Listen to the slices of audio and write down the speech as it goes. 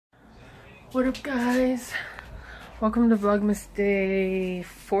What up, guys? Welcome to Vlogmas day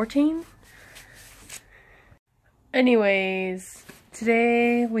 14. Anyways,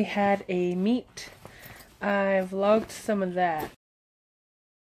 today we had a meet. I vlogged some of that.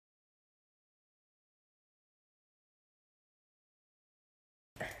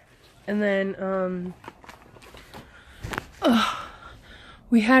 And then,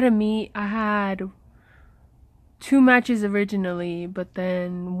 we had a meet. I had 2 matches originally, but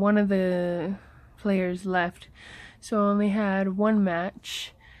then one of the players left, so I only had 1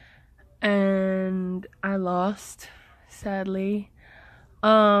 match, and I lost, sadly.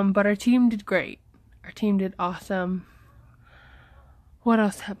 But our team did great. Our team did awesome. What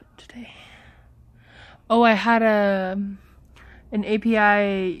else happened today? Oh, I had an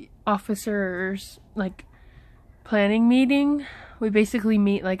API officers planning meeting. We basically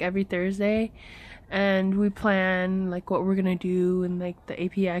meet every Thursday, and we plan what we're gonna do in the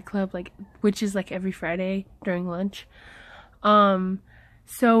API club, which is every Friday during lunch.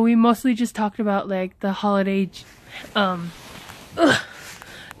 So we mostly just talked about the holiday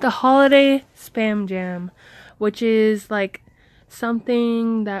spam jam, which is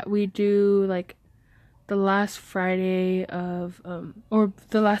something that we do the last Friday of or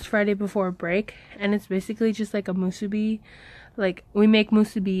the last Friday before break, and it's basically just a musubi. We make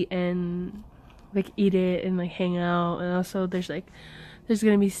musubi and eat it and hang out, and also there's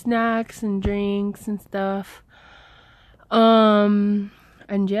gonna be snacks and drinks and stuff. And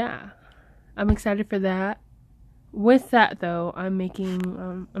yeah, I'm excited for that. With that though, I'm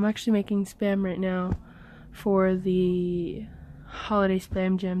actually making spam right now for the holiday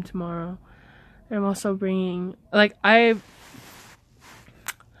spam jam tomorrow. And I'm also bringing I'm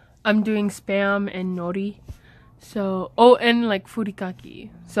doing spam and nori. So, and furikake.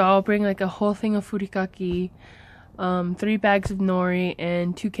 So I'll bring a whole thing of furikake, 3 bags of nori,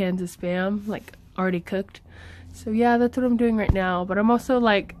 and 2 cans of spam, already cooked. So yeah, that's what I'm doing right now. But I'm also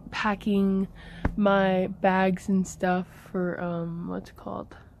packing my bags and stuff for what's it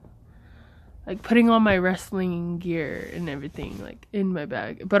called? Putting on my wrestling gear and everything in my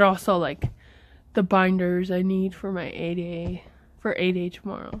bag. But also the binders I need for my A-Day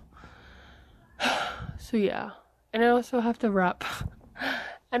tomorrow. So yeah. And I also have to wrap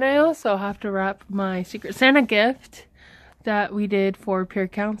my Secret Santa gift that we did for peer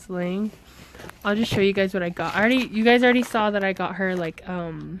counseling. I'll just show you guys what I got. You guys already saw that I got her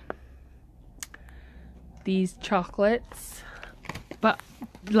these chocolates, but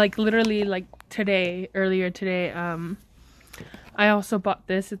literally earlier today, I also bought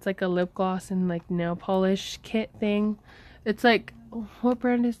this. It's a lip gloss and nail polish kit thing. It's what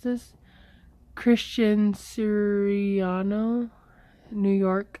brand is this? Christian Siriano, New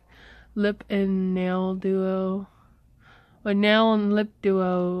York, lip and nail duo, or nail and lip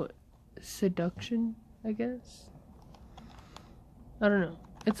duo seduction, I guess. I don't know.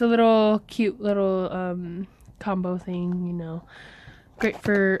 It's a little cute little combo thing, you know. Great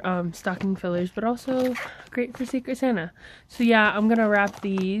for stocking fillers, but also great for Secret Santa. So yeah, I'm gonna wrap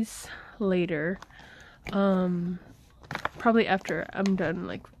these later. Probably after I'm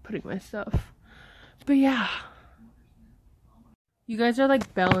done putting my stuff. But yeah, you guys are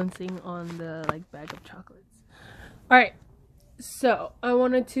balancing on the bag of chocolates. All right, so I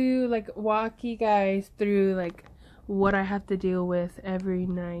wanted to walk you guys through what I have to deal with every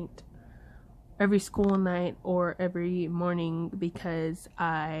night, every school night, or every morning, because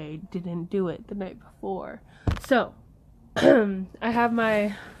I didn't do it the night before. So I have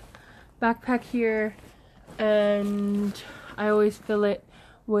my backpack here, and I always fill it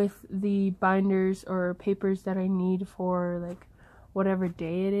with the binders or papers that I need for whatever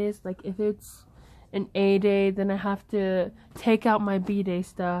day it is. If it's an A day, then I have to take out my B day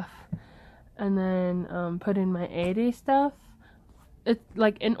stuff and then put in my A day stuff. It's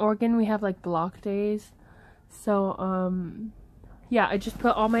in Oregon we have block days, so yeah, I just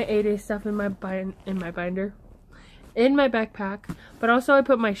put all my A day stuff in my binder in my backpack. But also I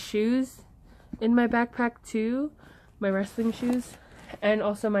put my shoes in my backpack too, my wrestling shoes, and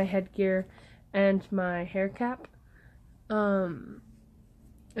also my headgear and my hair cap. And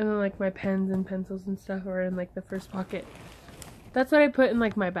then my pens and pencils and stuff are in the first pocket. That's what I put in my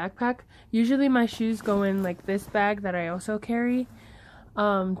backpack. Usually my shoes go in this bag that I also carry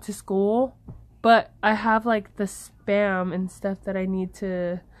to school, but I have the spam and stuff that I need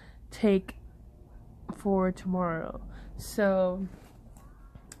to take for tomorrow. So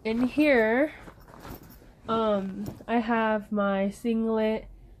in here I have my singlet,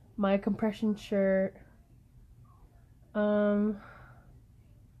 my compression shirt, I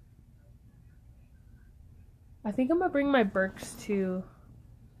think I'm gonna bring my Birks too.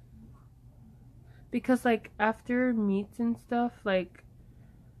 because like after meets and stuff, like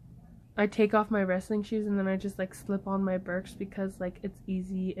I take off my wrestling shoes and then I just like slip on my Birks because like it's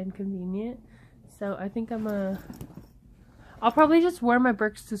easy and convenient. So I think I'll probably just wear my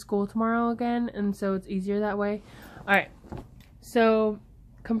Birks to school tomorrow again, and so it's easier that way. Alright, so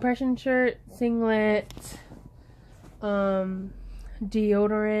compression shirt, singlet,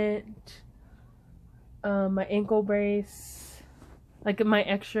 deodorant, my ankle brace, like my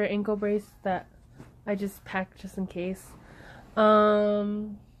extra ankle brace that I just packed just in case.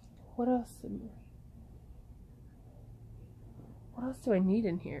 What else do I need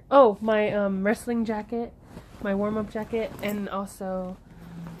in here? Oh, my wrestling jacket, my warm-up jacket, and also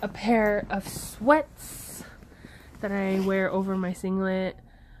a pair of sweats that I wear over my singlet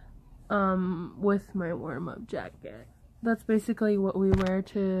with my warm-up jacket. That's basically what we wear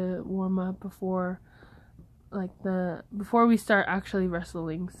to warm up before we start actually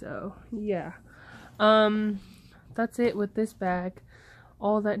wrestling. So yeah, that's it with this bag.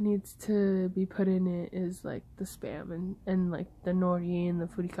 All that needs to be put in it is like the Spam and like the nori and the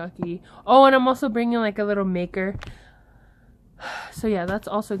furikake. Oh, and I'm also bringing like a little maker. So yeah, that's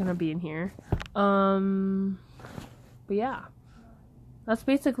also gonna be in here. But yeah, that's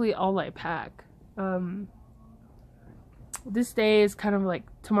basically all I pack. This day is kind of like,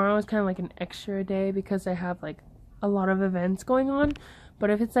 tomorrow is kind of like an extra day because I have like a lot of events going on.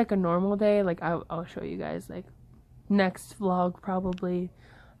 But if it's like a normal day, like I'll show you guys like next vlog probably,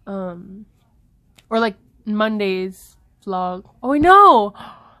 or like Monday's vlog. Oh no,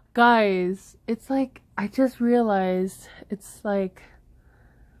 guys, it's like I just realized it's like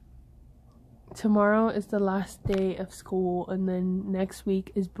tomorrow is the last day of school, and then next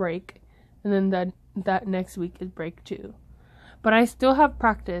week is break, and then that next week is break too. But I still have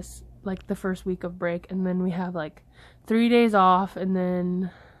practice like the first week of break, and then we have like 3 days off, and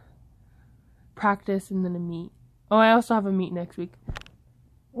then practice, and then a meet. Oh, I also have a meet next week.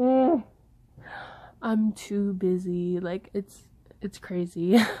 I'm too busy. Like it's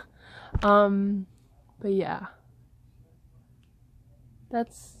crazy. But yeah.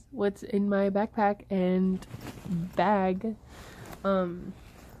 That's what's in my backpack and bag.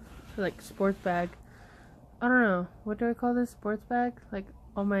 Like sports bag. I don't know. What do I call this? Sports bag? Like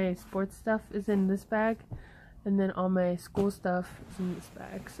all my sports stuff is in this bag, and then all my school stuff is in this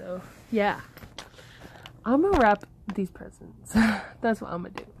bag. So yeah. I'm gonna wrap these presents. That's what I'm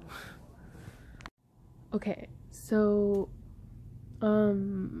gonna do. Okay, so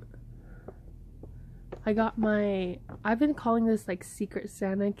I got I've been calling this like Secret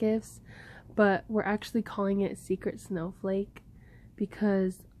Santa gifts, but we're actually calling it Secret Snowflake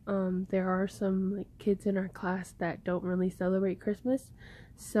because there are some like kids in our class that don't really celebrate Christmas,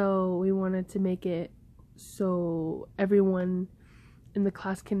 so we wanted to make it so everyone in the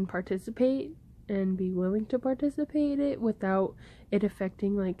class can participate and be willing to participate in it without it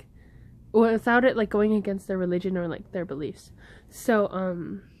affecting like, without it like going against their religion or like their beliefs. So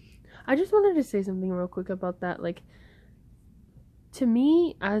I just wanted to say something real quick about that. Like, to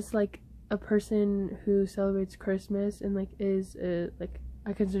me, as like a person who celebrates Christmas and like is like,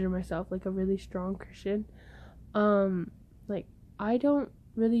 I consider myself like a really strong Christian, like I don't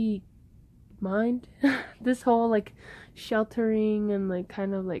really mind this whole like sheltering and like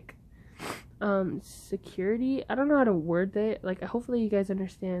kind of like security. I don't know how to word it. Like, hopefully you guys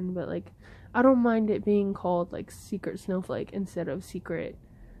understand, but like I don't mind it being called like Secret Snowflake instead of Secret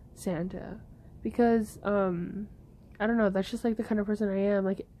Santa, because I don't know, that's just like the kind of person I am.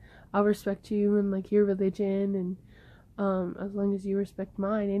 Like, I'll respect you and like your religion, and as long as you respect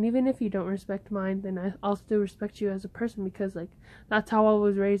mine, and even if you don't respect mine, then I'll still respect you as a person, because like that's how I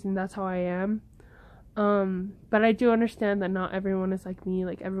was raised and that's how I am. But I do understand that not everyone is like me,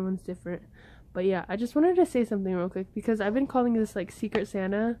 like everyone's different. But yeah, I just wanted to say something real quick, because I've been calling this like Secret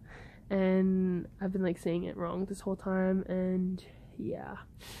Santa, and I've been like saying it wrong this whole time, and yeah,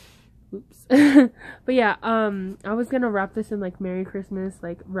 oops. But yeah, I was gonna wrap this in like Merry Christmas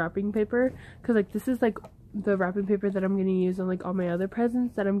like wrapping paper, because like this is like the wrapping paper that I'm gonna use on like all my other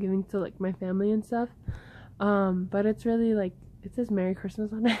presents that I'm giving to like my family and stuff. But it's really like, it says Merry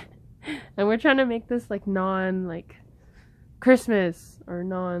Christmas on it. And we're trying to make this like non like Christmas or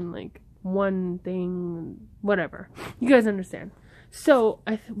non like one thing, whatever, you guys understand. So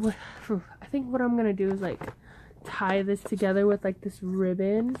I think what I'm gonna do is like tie this together with like this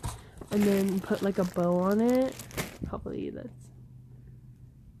ribbon and then put like a bow on it. Hopefully but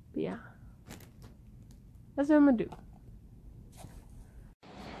yeah, that's what I'm gonna do.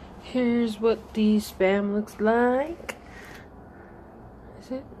 Here's what the Spam looks like.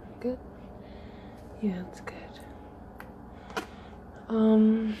 Is it good? Yeah, it's good.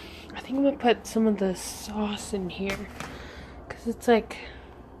 I think I'm gonna put some of the sauce in here because it's like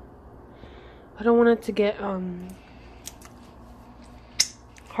I don't want it to get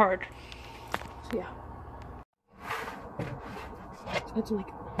hard. So yeah. So it's like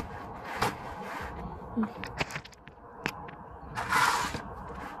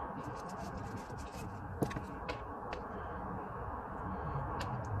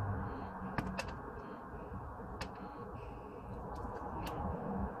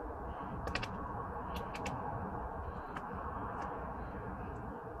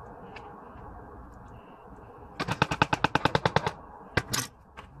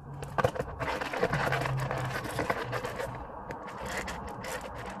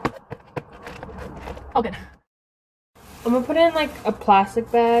okay. I'm gonna put it in like a plastic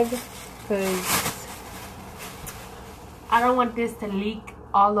bag because I don't want this to leak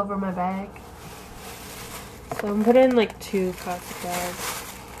all over my bag. So I'm gonna put it in like 2 plastic bags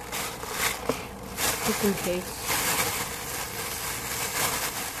just in case.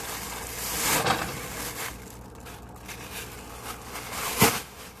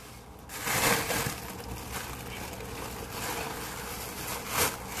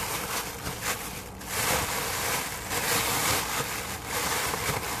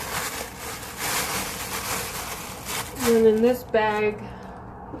 And in this bag,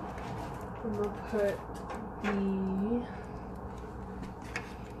 I'm gonna put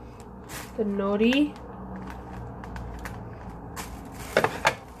the nori.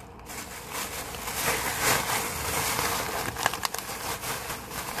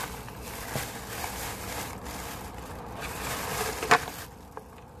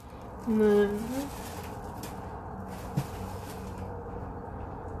 And then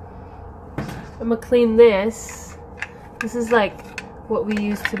I'm gonna clean this. This is like what we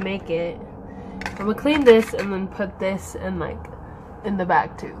use to make it. I'm gonna clean this and then put this in like in the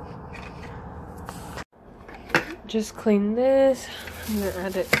bag too. Just clean this. I'm gonna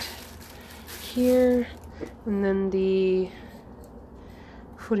add it here, and then the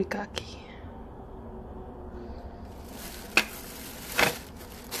furikake.